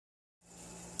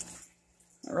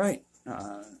All right,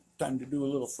 time to do a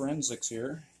little forensics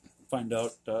here. Find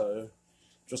out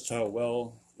just how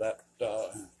well that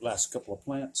last couple of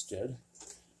plants did.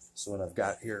 So what I've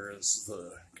got here is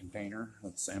the container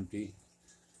that's empty.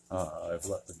 I've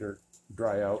let the dirt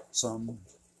dry out some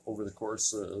over the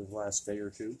course of the last day or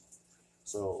two.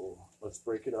 So let's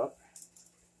break it up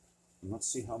and let's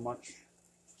see how much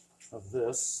of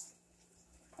this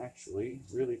actually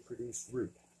really produced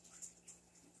root.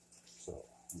 So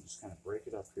I'm just kind of break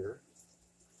it up here.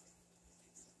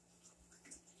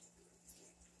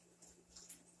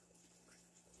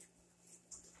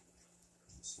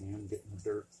 See, I'm getting the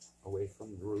dirt away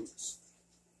from the roots.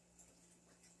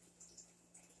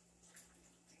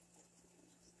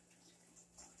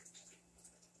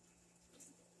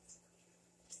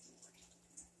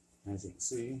 As you can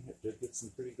see, it did get some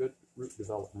pretty good root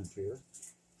development here.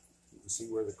 You can see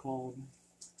where the clone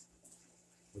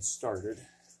was started.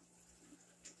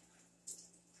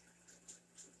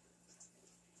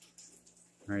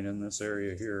 Right in this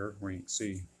area here, where you can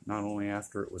see not only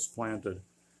after it was planted,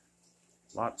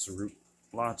 lots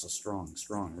of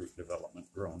strong root development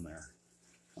grown there.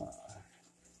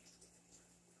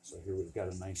 So here we've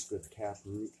got a nice good tap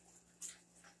root.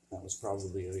 That was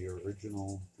probably the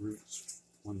original roots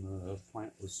when the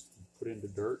plant was put into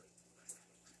dirt.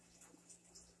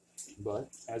 But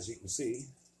as you can see,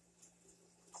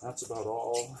 that's about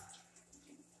all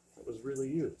that was really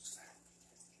used.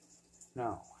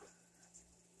 Now,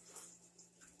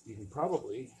 you can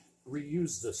probably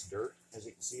reuse this dirt. As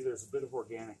you can see, there's a bit of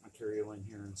organic material in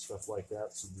here and stuff like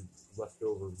that, some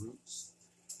leftover roots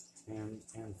and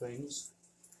things.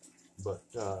 But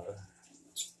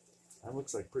that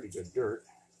looks like pretty good dirt.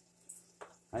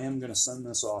 I am going to send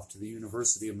this off to the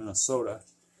University of Minnesota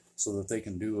so that they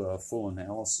can do a full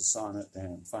analysis on it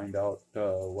and find out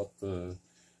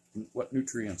what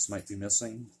nutrients might be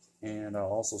missing. And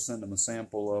I'll also send them a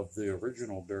sample of the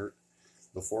original dirt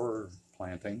before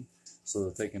planting so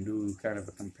that they can do kind of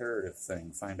a comparative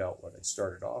thing, find out what I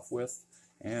started off with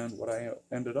and what I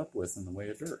ended up with in the way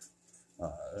of dirt,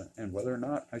 and whether or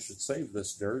not I should save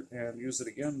this dirt and use it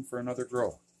again for another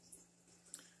grow.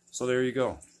 So there you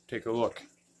go. Take a look.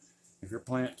 If your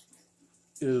plant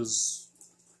is,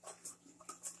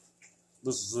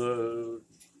 this is a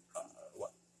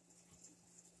what,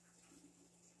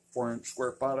 4-inch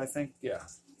square pot, I think, yeah.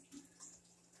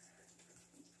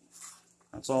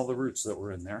 That's all the roots that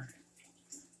were in there.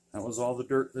 That was all the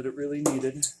dirt that it really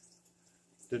needed.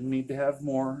 Didn't need to have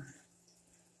more.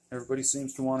 Everybody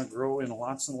seems to want to grow in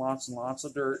lots and lots and lots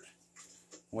of dirt.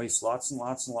 Waste lots and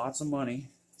lots and lots of money.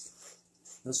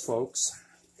 This, folks,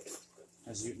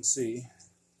 as you can see,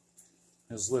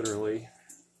 is literally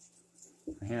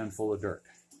a handful of dirt.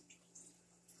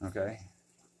 Okay?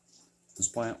 This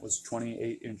plant was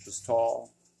 28 inches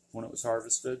tall when it was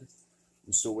harvested.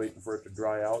 I'm still waiting for it to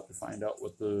dry out to find out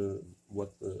what the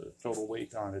total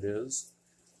weight on it is,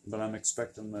 but I'm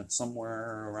expecting that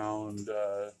somewhere around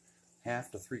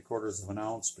 1/2 to 3/4 of an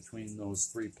ounce between those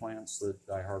 3 plants that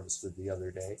I harvested the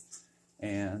other day,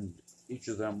 and each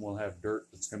of them will have dirt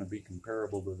that's going to be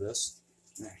comparable to this.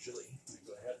 And actually, let me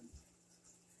go ahead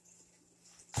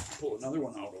and pull another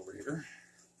one out over here.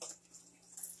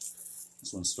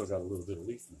 This one's still got a little bit of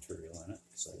leaf material in it,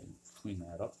 so I didn't clean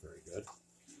that up very good.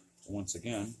 So once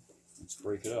again, let's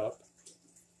break it up.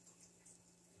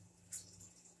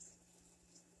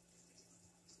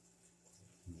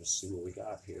 And just see what we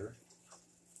got here.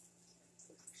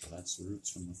 So that's the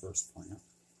roots from the first plant.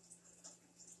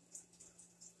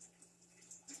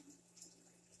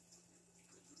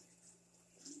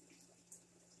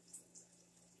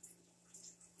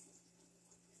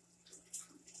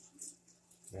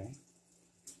 Okay.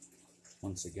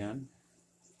 Once again,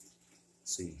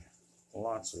 let's see.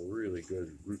 Lots of really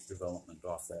good root development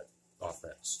off that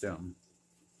stem.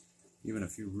 Even a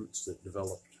few roots that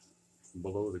developed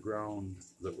below the ground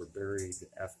that were buried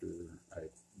after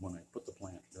when I put the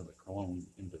plant or the clone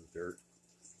into the dirt.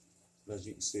 But as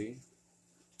you can see,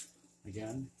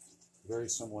 again, very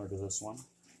similar to this one.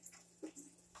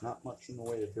 Not much in the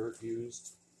way of dirt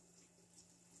used.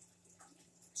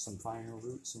 Some finer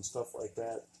roots and stuff like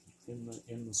that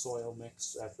in the soil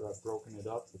mix after I've broken it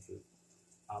up, which is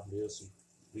obvious.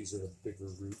 These are the bigger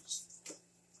roots.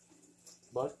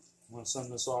 But I'm going to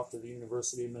send this off to the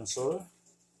University of Minnesota,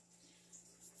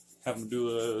 have them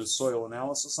do a soil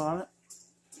analysis on it,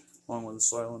 along with a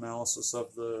soil analysis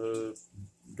of the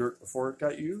dirt before it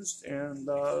got used, and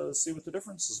see what the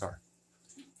differences are.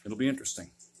 It'll be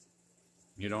interesting.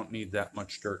 You don't need that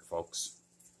much dirt, folks.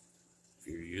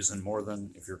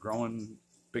 If you're growing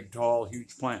big, tall,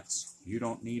 huge plants, you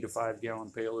don't need a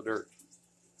 5-gallon pail of dirt.